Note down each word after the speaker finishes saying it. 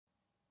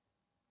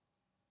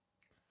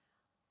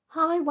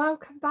Hi,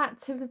 welcome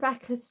back to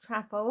Rebecca's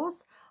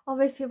Travels,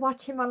 or if you're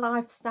watching my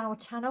lifestyle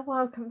channel,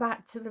 welcome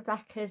back to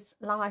Rebecca's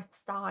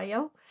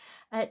Lifestyle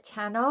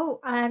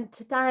channel.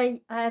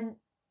 Today,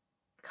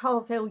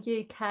 Colville,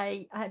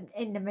 UK,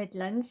 in the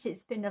Midlands.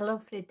 It's been a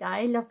lovely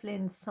day, lovely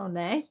and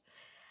sunny.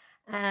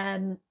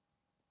 Not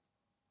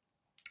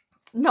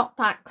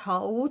that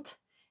cold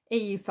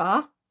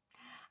either.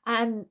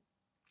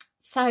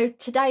 So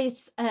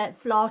today's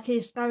vlog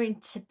is going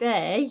to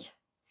be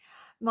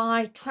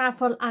my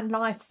travel and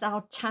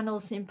lifestyle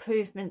channels,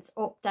 improvements,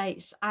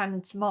 updates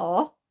and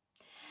more.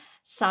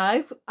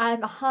 So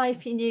hi,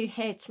 if you're new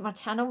here to my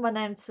channel, my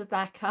name's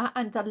Rebecca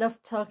and I love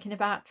talking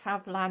about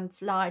travel and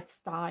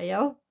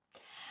lifestyle.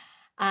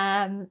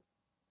 I've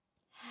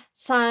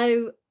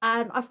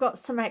got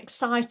some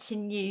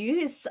exciting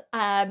news.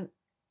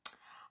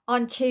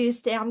 On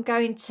Tuesday I'm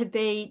going to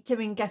be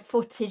doing a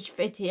footage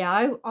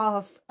video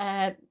of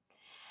the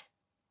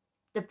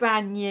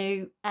brand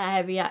new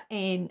area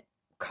in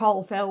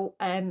Colville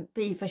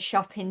Beaver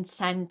Shopping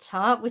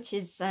Centre, which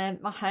is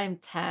my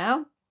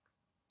hometown,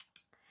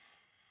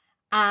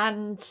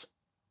 and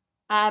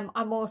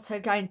I'm also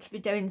going to be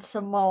doing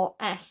some more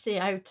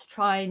SEO to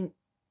try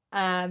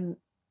and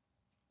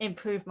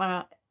improve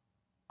my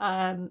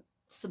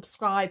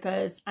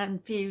subscribers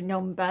and view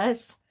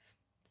numbers.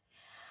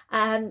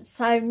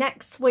 So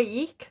next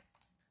week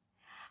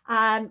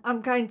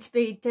I'm going to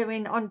be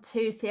doing on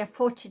Tuesday a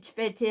footage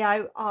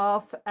video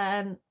of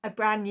a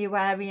brand new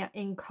area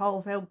in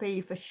Colville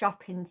Beaver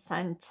Shopping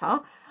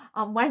Centre.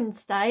 On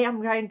Wednesday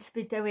I'm going to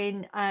be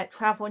doing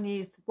Travel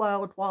News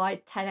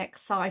Worldwide 10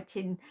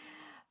 Exciting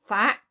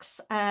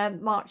Facts,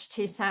 March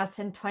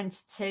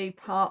 2022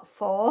 Part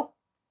 4.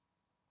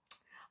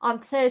 On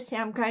Thursday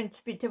I'm going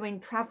to be doing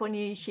Travel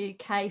News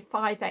UK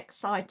 5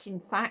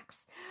 Exciting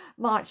Facts,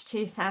 March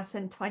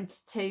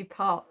 2022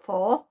 Part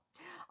 4.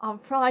 On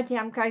Friday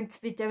I'm going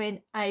to be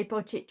doing a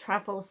budget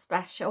travel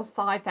special,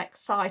 5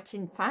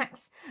 Exciting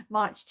Facts,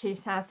 March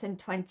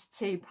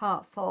 2022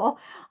 Part 4.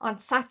 On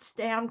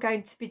Saturday I'm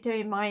going to be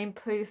doing my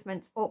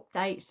improvements,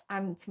 updates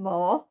and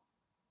more.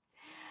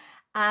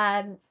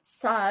 I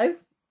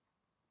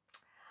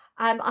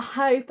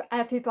hope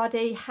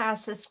everybody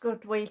has as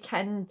good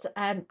weekend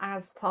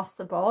as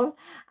possible,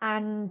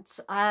 and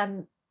I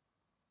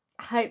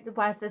hope the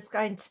weather's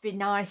going to be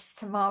nice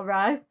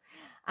tomorrow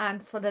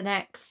and for the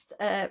next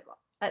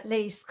at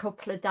least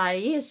couple of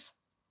days.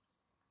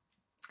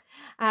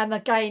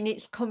 Again,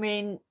 it's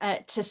coming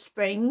to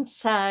spring,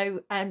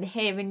 so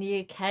here in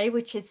the UK,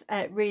 which is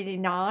really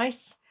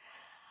nice.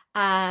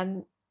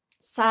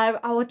 So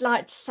I would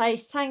like to say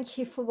thank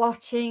you for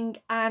watching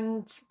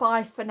and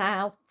bye for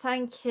now.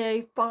 Thank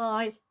you.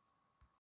 Bye.